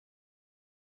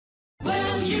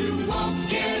you won't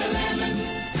get a lemon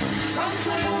from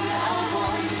Toyota of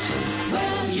Orange.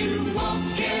 Well, you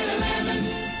won't get a lemon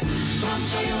from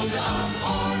Toyota of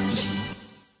Orange.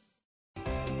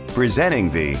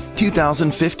 Presenting the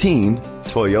 2015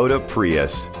 Toyota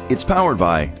Prius. It's powered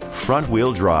by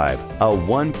front-wheel drive, a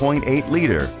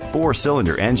 1.8-liter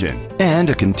four-cylinder engine, and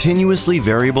a continuously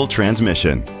variable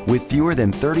transmission. With fewer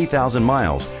than 30,000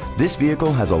 miles, this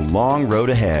vehicle has a long road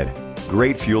ahead.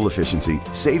 Great fuel efficiency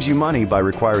saves you money by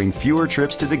requiring fewer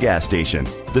trips to the gas station.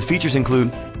 The features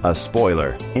include a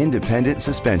spoiler, independent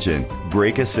suspension,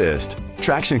 brake assist,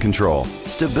 traction control,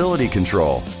 stability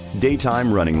control,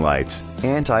 daytime running lights,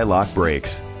 anti-lock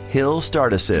brakes, hill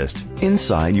start assist.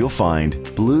 Inside you'll find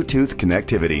Bluetooth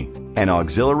connectivity, an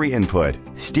auxiliary input,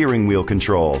 steering wheel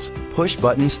controls, push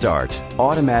button start,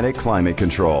 automatic climate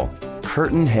control,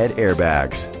 curtain head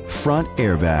airbags, front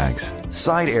airbags,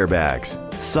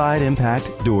 side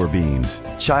impact door beams,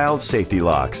 child safety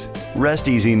locks. Rest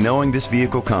easy knowing this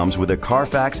vehicle comes with a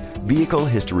Carfax Vehicle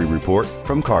History Report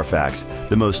from Carfax,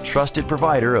 the most trusted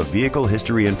provider of vehicle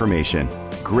history information.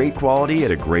 Great quality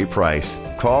at a great price.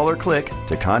 Call or click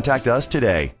to contact us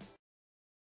today.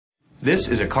 This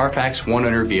is a Carfax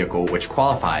one-owner vehicle which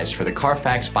qualifies for the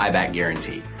Carfax buyback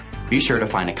guarantee. Be sure to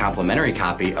find a complimentary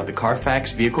copy of the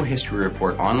Carfax Vehicle History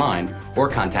Report online or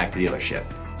contact the dealership.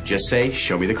 Just say,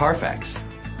 "Show me the Carfax."